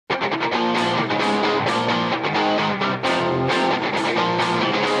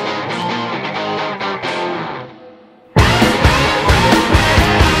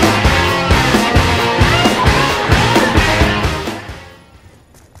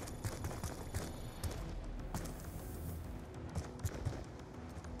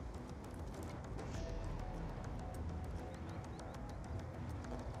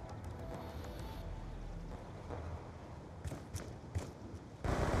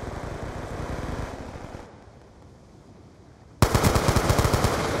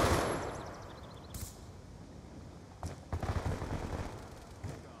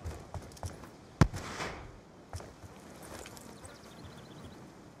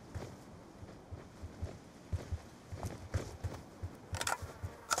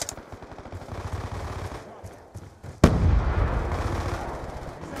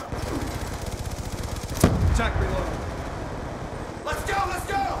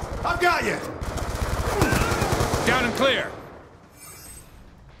Got you! Down and clear.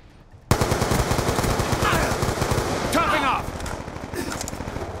 Topping off.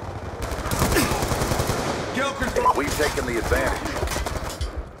 Kill control. We've taken the advantage.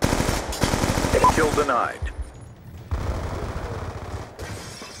 Kill denied.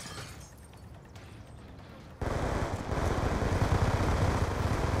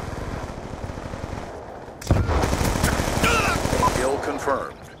 Kill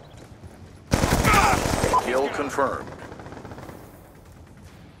confirmed. Kill confirmed.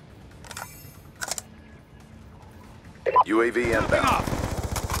 UAV inbound.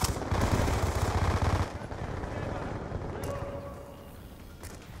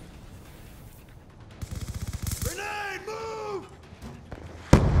 Grenade, move!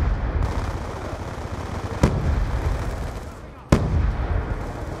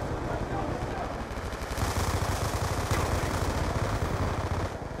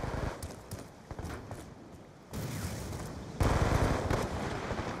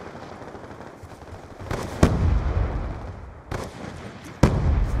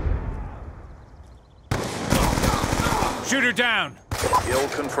 Shooter down. Kill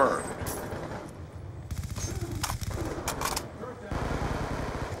confirmed.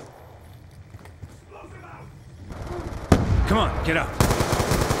 Come on, get up.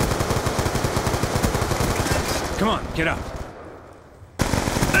 Come on, get up.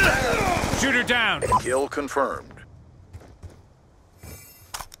 Shooter down. Kill confirmed.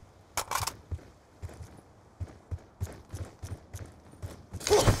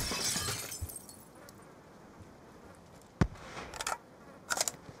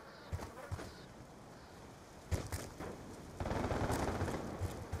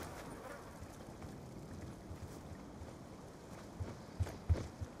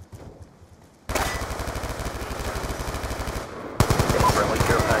 Friendly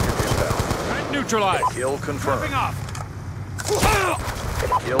care package inbound. Threat neutralized. Kill confirmed. Topping off.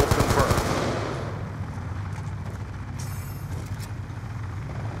 Kill confirmed.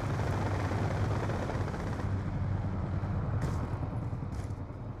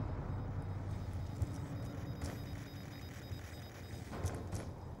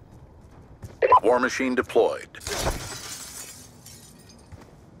 War machine deployed.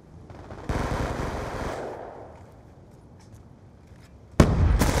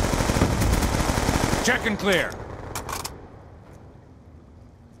 Check and clear.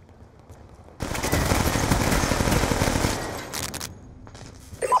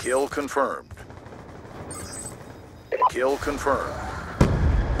 Kill confirmed. Kill confirmed.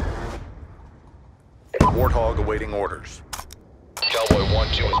 Warthog awaiting orders. Cowboy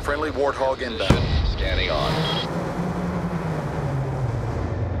 1-2 is Friendly Warthog inbound. scanning on.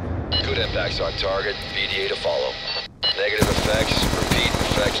 Good impacts on target. VDA to follow. Negative effects. Repeat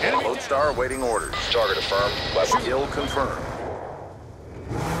effects. Lodestar awaiting orders. Target affirmed. Weapon. Kill confirmed.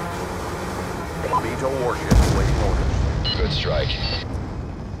 Veto warship awaiting orders. Good strike.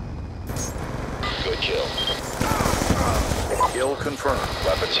 Good kill. Kill confirmed.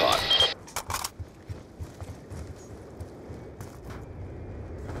 Weapons hot.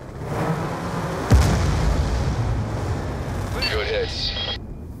 Good hits.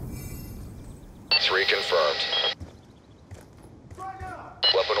 3 confirmed.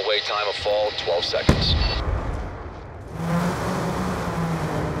 Weapon away time of fall, 12 seconds.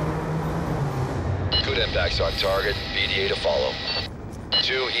 Good impacts on target. VDA to follow.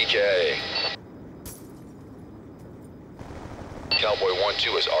 2 EKA. Cowboy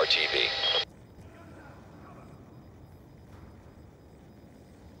 1-2 is RTB.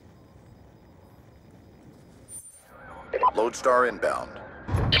 Lodestar inbound.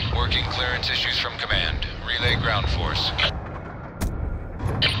 Working clearance issues from command. Relay ground force.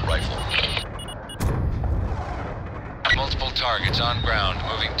 Rifle. Multiple targets on ground,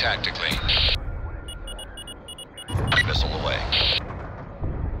 moving tactically. Missile away.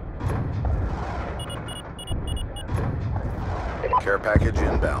 Care package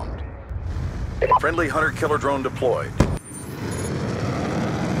inbound. Friendly hunter-killer drone deployed.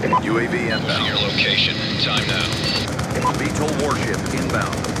 UAV See inbound. your location. Time now. VTOL warship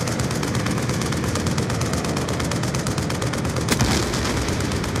inbound.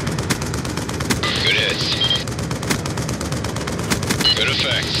 Good hits. Good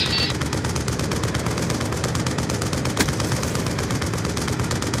effects.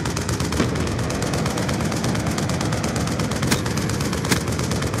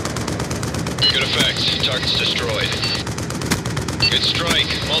 Good effects. Targets destroyed. Good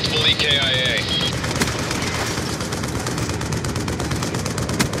strike. Multiple EKIA.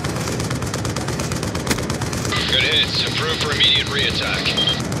 Good hits. Approved for immediate re-attack.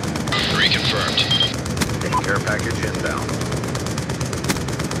 confirmed. Care package inbound.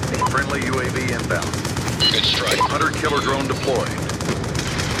 Friendly UAV inbound. Good strike. Hunter killer drone deployed.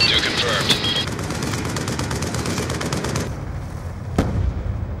 2 confirmed.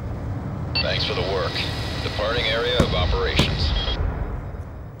 Thanks for the work. Departing area of operations.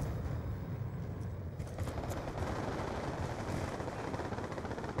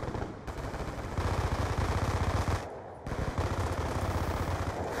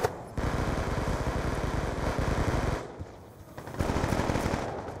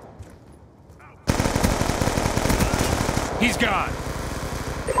 He's gone.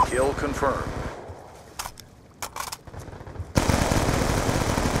 Kill confirmed.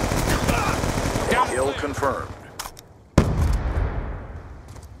 Kill confirmed.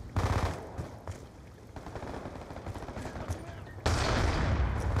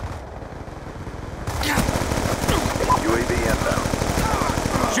 UAV inbound.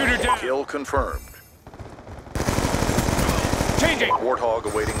 Shooter down. Kill confirmed. Changing. Warthog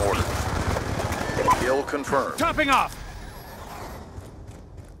awaiting orders. Kill confirmed. Topping off.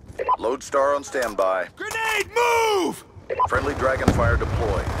 Lodestar on standby. Grenade, move! Friendly Dragonfire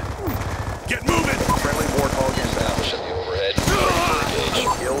deployed. Get moving! Friendly Warthog inbound. Establish at the overhead. Ready for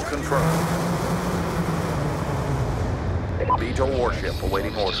engage. Kill confirmed. Beetle warship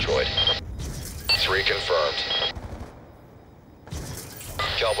awaiting orders. Destroyed. 3 confirmed.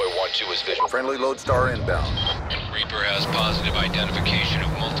 Cowboy 1-2 is visual. Friendly Lodestar inbound. Reaper has positive identification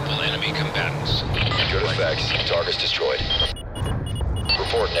of multiple enemy combatants. Good effects. Targets destroyed.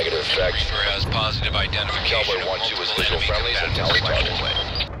 Report negative effects. Reaper has positive identification Cowboy of 1-2 is multiple visual enemy friendlies and combatants. tally targets.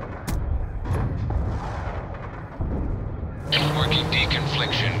 Working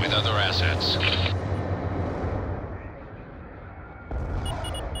deconfliction with other assets.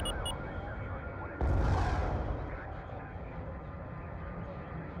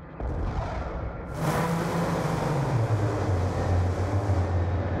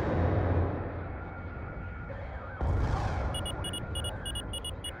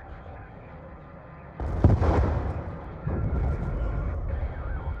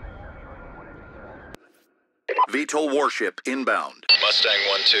 VTOL warship inbound. Mustang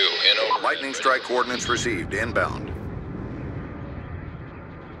 1-2 in over. Lightning strike coordinates received inbound.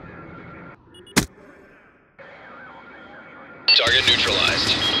 Target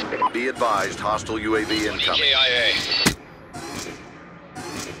neutralized. Be advised, hostile UAV incoming. EKIA.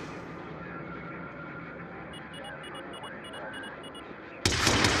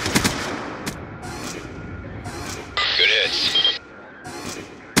 Good hits.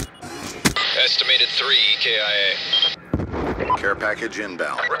 Estimated 3 EKIA. Care package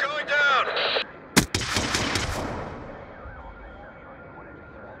inbound. We're going down.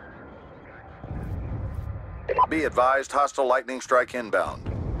 Be advised, hostile lightning strike inbound.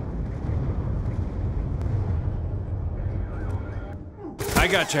 I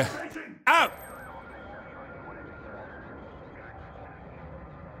gotcha. Out.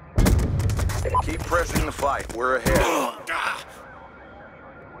 Keep pressing the fight. We're ahead.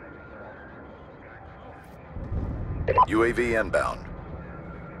 UAV inbound.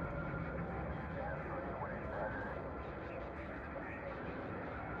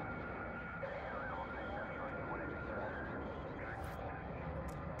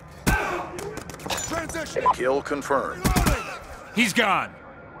 Transition! Kill confirmed. He's gone.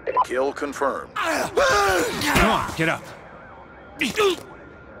 Kill confirmed. Come on, get up.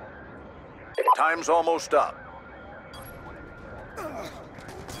 Time's almost up.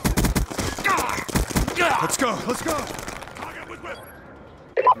 Let's go, let's go! Target with whip.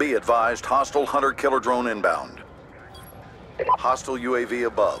 Be advised, hostile hunter killer drone inbound. Hostile UAV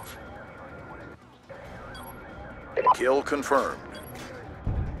above. Kill confirmed.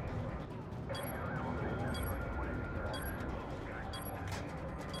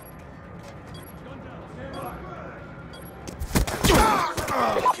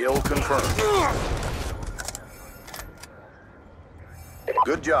 Kill confirmed.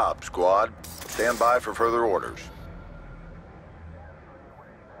 Good job, squad. Stand by for further orders.